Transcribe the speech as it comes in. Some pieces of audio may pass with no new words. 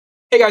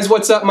Hey guys,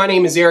 what's up? My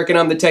name is Eric and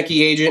I'm the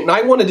Techy agent, and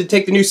I wanted to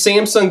take the new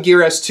Samsung Gear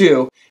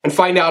S2 and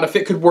find out if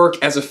it could work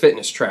as a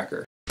fitness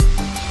tracker.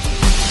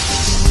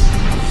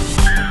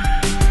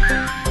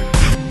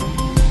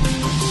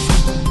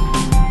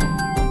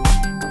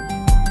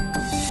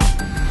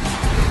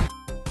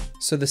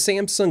 So the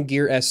Samsung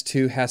Gear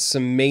S2 has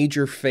some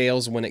major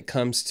fails when it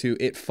comes to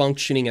it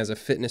functioning as a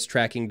fitness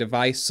tracking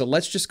device, so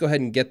let's just go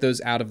ahead and get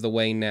those out of the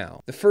way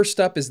now. The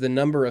first up is the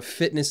number of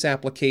fitness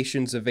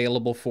applications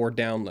available for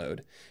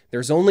download.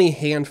 There's only a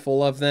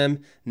handful of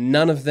them.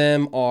 None of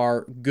them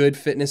are good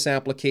fitness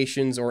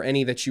applications or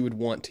any that you would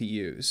want to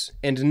use.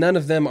 And none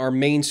of them are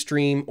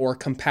mainstream or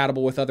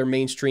compatible with other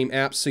mainstream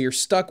apps, so you're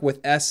stuck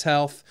with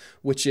S-Health,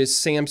 which is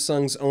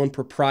Samsung's own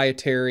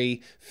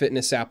proprietary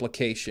fitness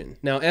application.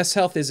 Now,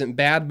 S-Health isn't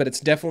bad, but it's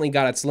definitely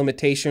got its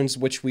limitations,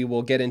 which we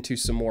will get into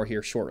some more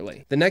here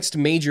shortly. The next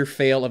major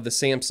fail of the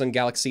Samsung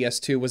Galaxy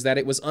S2 was that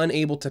it was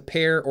unable to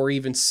pair or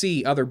even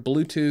see other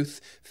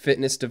Bluetooth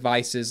fitness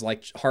devices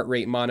like heart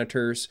rate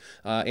monitors,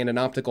 and an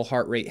optical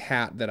heart rate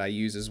hat that I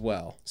use as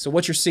well. So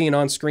what you're seeing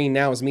on screen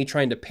now is me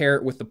trying to pair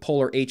it with the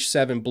Polar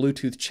H7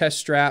 Bluetooth chest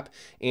strap,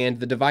 and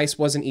the device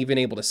wasn't even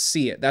able to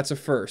see it. That's a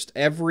first.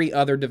 Every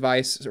other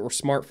device or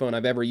smartphone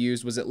I've ever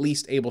used was at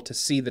least able to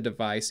see the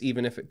device,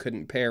 even if it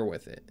couldn't pair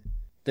with it.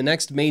 The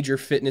next major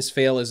fitness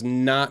fail is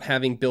not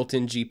having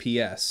built-in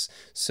GPS.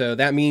 So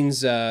that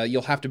means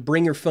you'll have to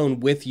bring your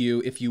phone with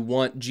you if you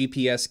want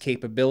GPS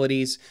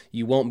capabilities.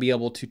 You won't be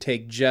able to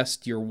take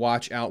just your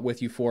watch out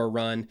with you for a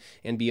run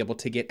and be able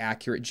to get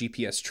accurate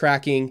GPS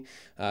tracking,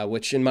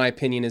 which in my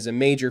opinion is a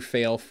major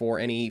fail for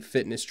any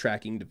fitness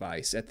tracking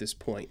device at this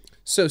point.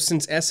 So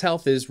since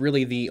S-Health is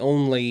really the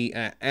only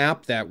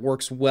app that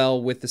works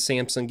well with the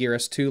Samsung Gear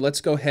S2,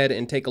 let's go ahead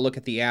and take a look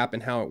at the app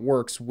and how it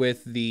works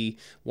with the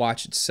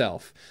watch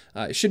itself.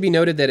 It should be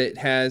noted that it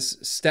has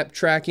step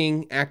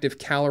tracking, active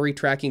calorie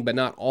tracking, but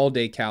not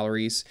all-day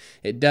calories.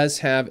 It does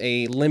have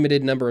a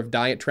limited number of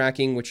diet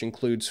tracking, which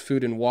includes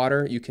food and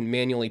water. You can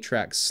manually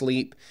track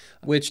sleep,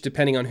 which,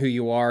 depending on who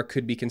you are,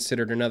 could be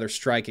considered another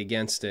strike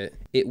against it.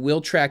 It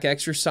will track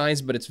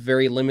exercise, but it's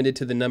very limited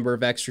to the number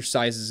of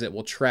exercises it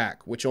will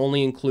track, which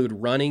only include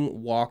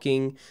running,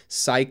 walking,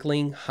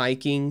 cycling,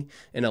 hiking,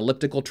 an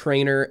elliptical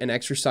trainer, an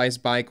exercise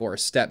bike, or a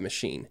step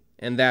machine.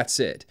 And that's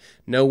it.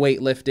 No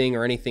weightlifting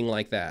or anything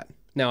like that.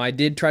 Now, I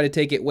did try to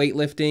take it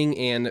weightlifting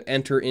and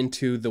enter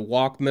into the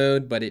walk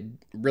mode, but it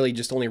really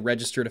just only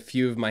registered a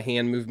few of my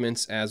hand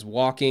movements as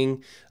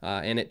walking,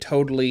 and it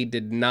totally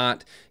did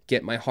not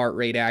get my heart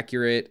rate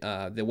accurate.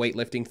 The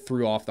weightlifting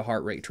threw off the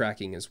heart rate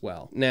tracking as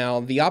well. Now,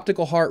 the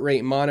optical heart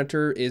rate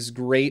monitor is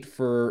great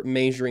for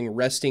measuring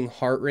resting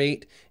heart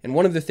rate, and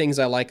one of the things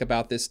I like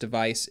about this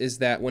device is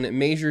that when it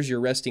measures your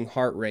resting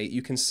heart rate,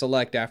 you can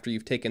select after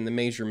you've taken the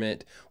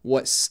measurement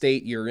what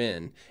state you're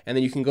in, and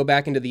then you can go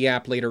back into the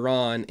app later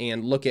on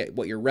and look at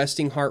what your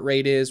resting heart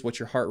rate is, what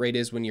your heart rate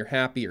is when you're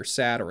happy or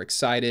sad or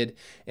excited,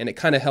 and it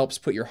kind of helps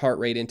put your heart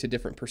rate into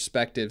different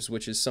perspectives,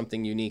 which is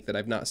something unique that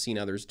I've not seen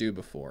others do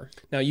before.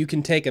 Now, you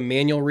can take a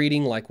manual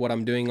reading like what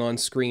I'm doing on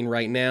screen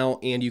right now,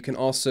 and you can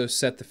also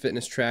set the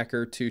fitness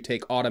tracker to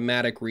take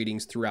automatic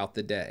readings throughout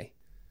the day.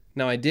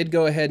 Now, I did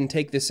go ahead and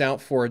take this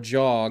out for a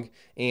jog,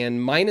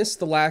 and minus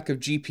the lack of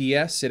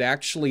GPS, it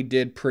actually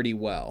did pretty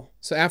well.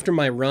 So after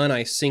my run,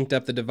 I synced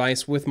up the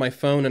device with my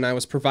phone, and I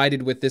was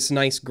provided with this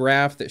nice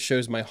graph that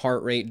shows my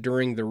heart rate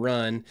during the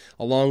run,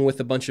 along with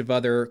a bunch of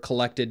other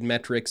collected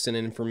metrics and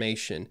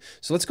information.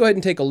 So let's go ahead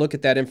and take a look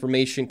at that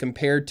information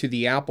compared to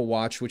the Apple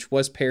Watch, which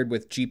was paired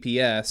with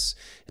GPS,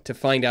 to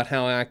find out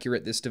how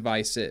accurate this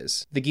device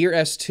is. The Gear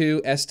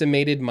S2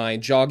 estimated my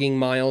jogging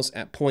miles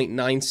at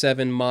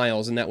 0.97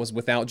 miles, and that was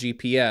without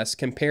GPS,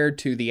 compared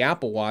to the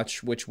Apple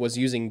Watch, which was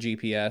using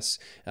GPS,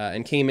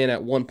 and came in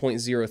at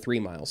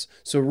 1.03 miles.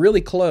 So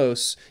really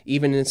close,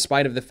 even in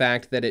spite of the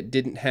fact that it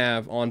didn't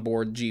have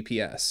onboard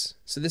GPS.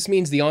 So this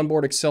means the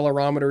onboard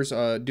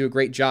accelerometers do a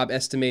great job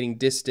estimating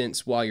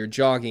distance while you're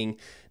jogging.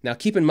 Now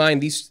keep in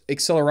mind, these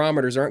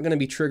accelerometers aren't going to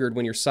be triggered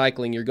when you're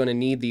cycling. You're going to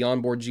need the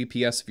onboard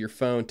GPS of your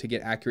phone to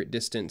get accurate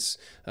distance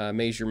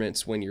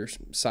measurements when you're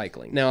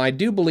cycling. Now, I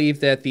do believe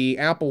that the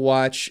Apple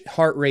Watch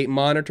heart rate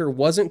monitor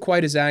wasn't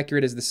quite as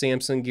accurate as the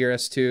Samsung Gear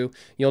S2.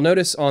 You'll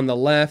notice on the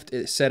left,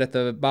 it said at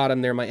the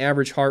bottom there, my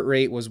average heart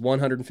rate was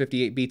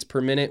 158 beats per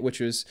minute, which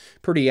was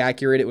pretty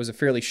accurate. It was a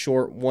fairly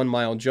short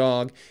 1-mile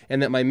jog,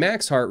 and that my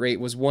max heart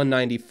rate was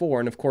 194,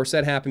 and of course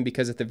that happened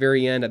because at the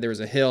very end there was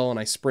a hill, and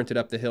I sprinted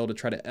up the hill to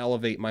try to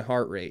elevate my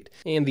heart rate.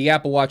 And the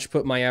Apple Watch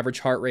put my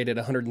average heart rate at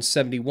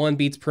 171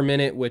 beats per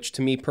minute, which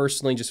to me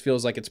personally just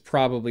feels like it's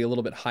probably a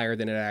little bit higher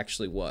than it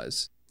actually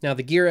was. Now,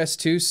 the Gear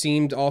S2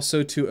 seemed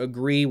also to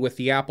agree with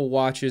the Apple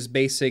Watch's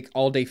basic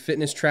all-day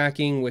fitness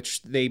tracking,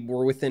 which they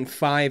were within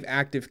 5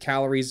 active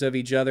calories of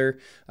each other.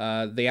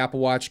 The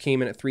Apple Watch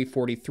came in at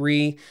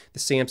 343, the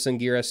Samsung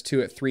Gear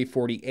S2 at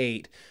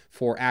 348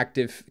 for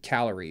active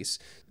calories.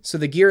 So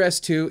the Gear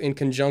S2 in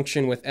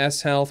conjunction with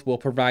S-Health will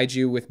provide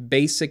you with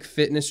basic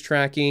fitness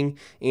tracking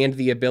and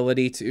the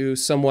ability to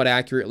somewhat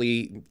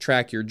accurately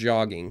track your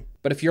jogging.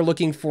 But if you're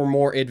looking for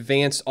more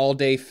advanced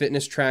all-day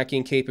fitness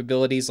tracking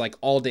capabilities like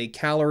all-day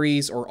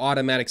calories or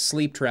automatic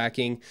sleep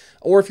tracking,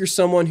 or if you're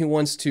someone who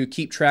wants to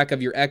keep track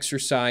of your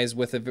exercise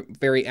with a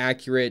very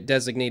accurate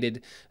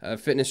designated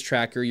fitness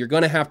tracker, you're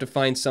going to have to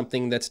find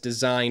something that's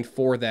designed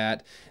for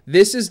that.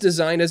 This is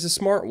designed as a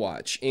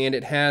smartwatch, and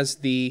it has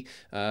the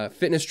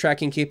fitness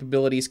tracking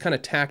capabilities kind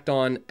of tacked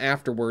on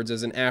afterwards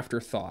as an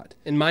afterthought.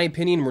 In my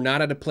opinion, we're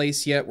not at a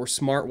place yet where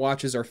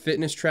smartwatches are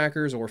fitness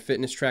trackers or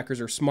fitness trackers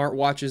are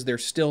smartwatches. They're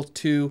still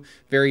two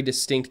very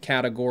distinct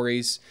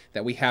categories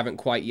that we haven't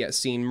quite yet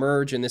seen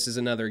merge, and this is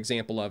another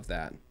example of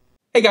that.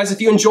 Hey guys,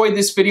 if you enjoyed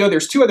this video,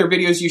 there's 2 other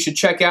videos you should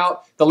check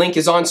out. The link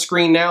is on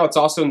screen now. It's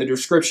also in the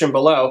description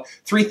below.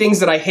 3 things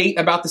that I hate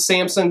about the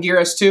Samsung Gear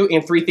S2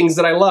 and 3 things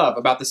that I love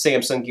about the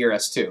Samsung Gear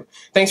S2.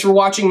 Thanks for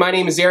watching. My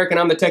name is Eric and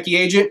I'm the Techie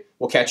Agent.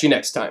 We'll catch you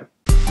next time.